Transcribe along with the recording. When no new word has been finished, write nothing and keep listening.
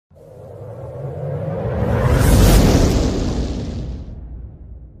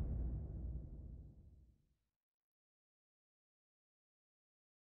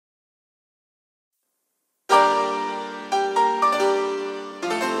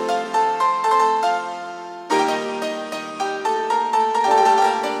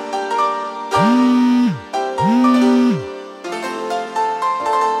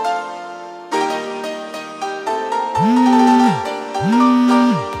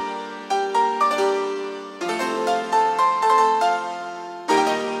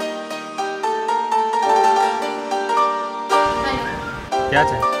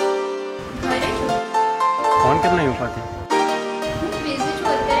ક્યાં છે? ઘરે છું. ફોન કેમ નહીં ઉપાડતી? હું બિઝી છું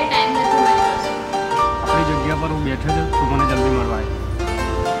અત્યારે, ટાઈમ નથી મારી પાસે. આપણી જગ્યા પર હું બેઠો છું, તું મને જલ્દી મળવા આવ.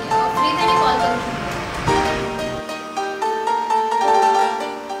 ફ્રી થઈને કોલ કરું છું.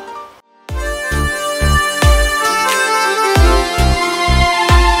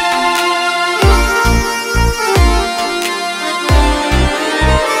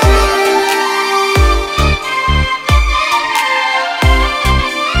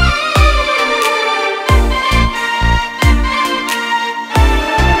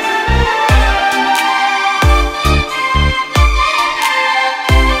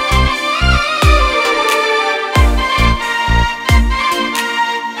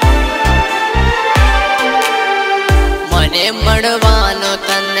 મળવાનો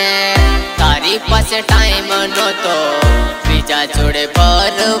તને તારી પાસે ટાઈમ નહોતો, બીજા જોડે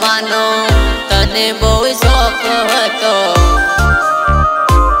ફરવાનો તને બહુ શોખ હતો.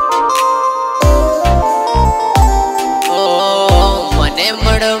 ઓ મને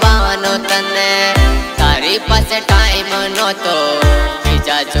મળવાનો તને તારી પાસે ટાઈમ નહોતો,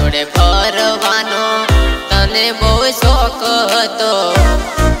 બીજા જોડે ફરવાનો તને બહુ શોખ હતો.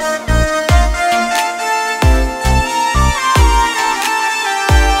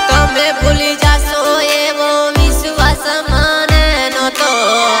 ભૂલી જાશો એવો વિશ્વાસ મને નહોતો,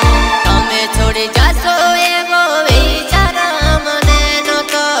 તમે છોડી જાશો એવો વિચાર મને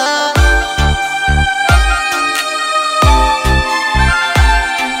નહોતો.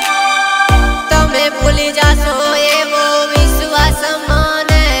 તમે ભૂલી જાશો એવો વિશ્વાસ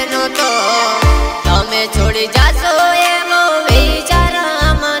મને નહોતો, તમે છોડી જાશો એવો વિચાર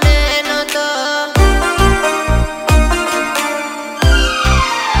મને નહોતો.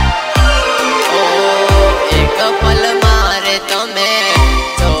 પલ મારે તમે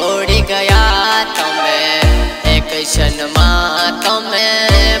છોડી ગયા, તમે એક ક્ષણમાં તમે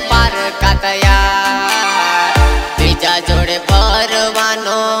પારકા થયા. બીજા જોડે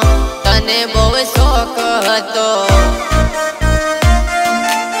ફરવાનો તને બહુ શોખ હતો.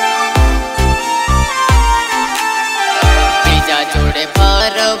 બીજા જોડે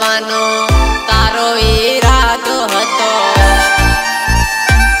ફરવાનો તારો ઈરાદો હતો.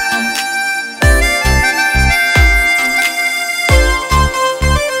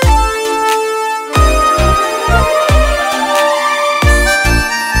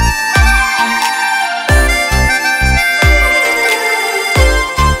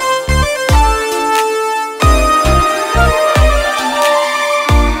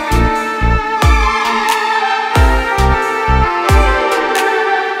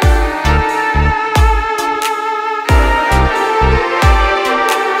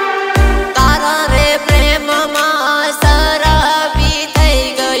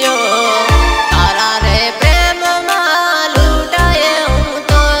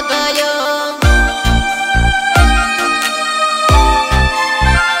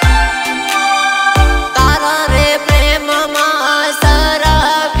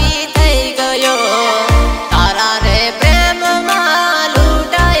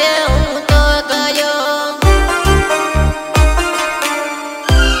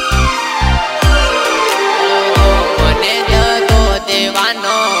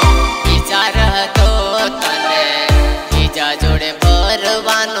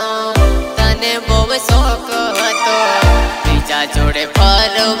 જોડે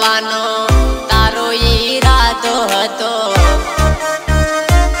ફરવાનો તારો ઈરાદો હતો.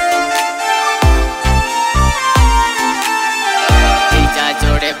 બીજા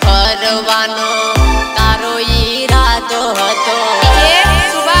જોડે ફરવાનો તારો ઈરાદો હતો.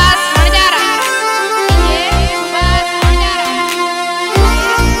 સુભાષ વણજારા, સુભાષ વણજારા.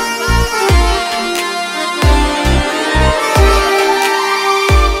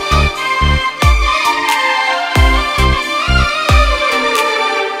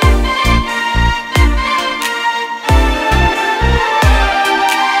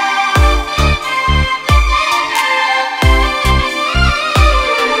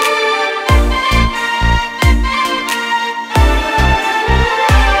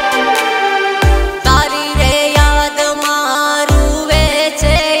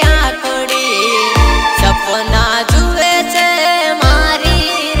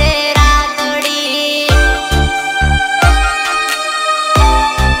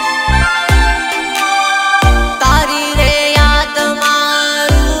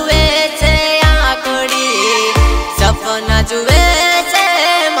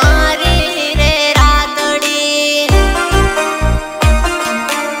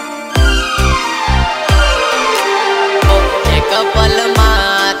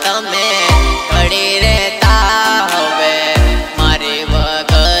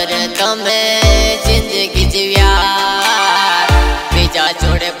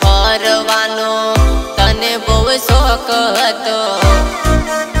 જોડે ફરવાનો તને બહુ શોખ હતો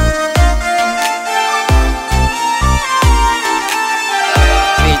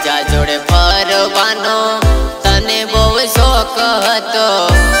બીજા જોડે ફરવાનો તને બહુ શોખ હતો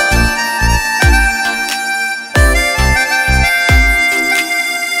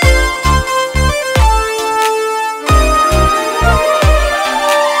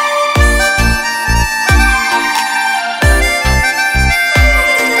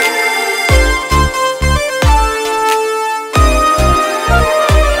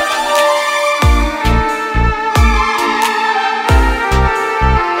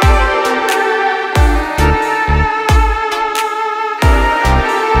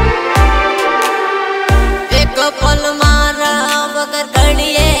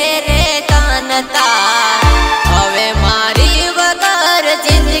હવે મારી વગર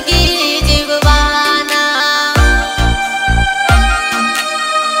જિંદગી જીવવાના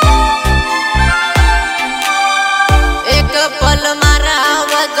એક પલ મારા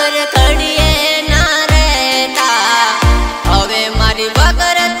વગર ઘડીએ ના રહેતા હવે મારી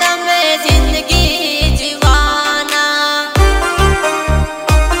વગર તમે જિંદગી જીવવાના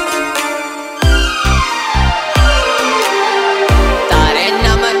તારે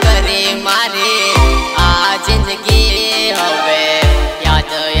નમ કરે મારે जिंदगी हवे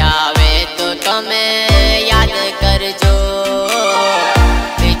याद आवे तो तमे याद करजो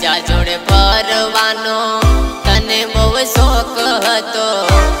बीजा जोड़े फरवानो तने बहु शौक हतो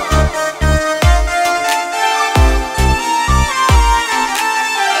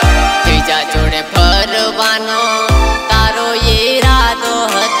बीजा जोड़े फरवानो तारो इरादो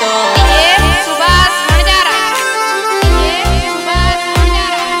हतो सुभाष वंजारा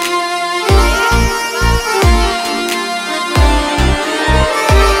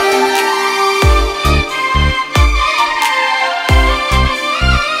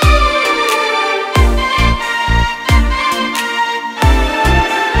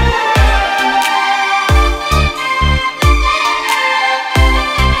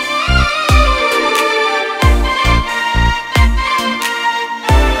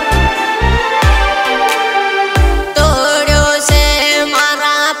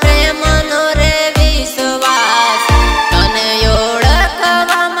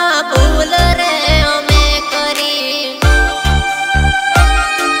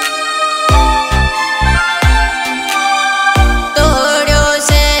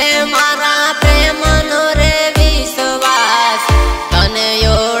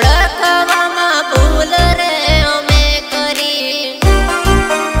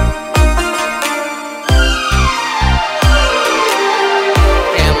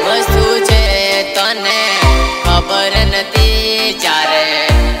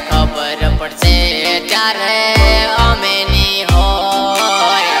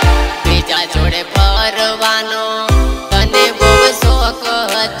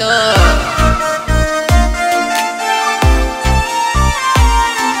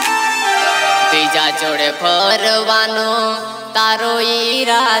જોડે ફરવાનો તારો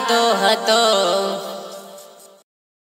ઈરાદો હતો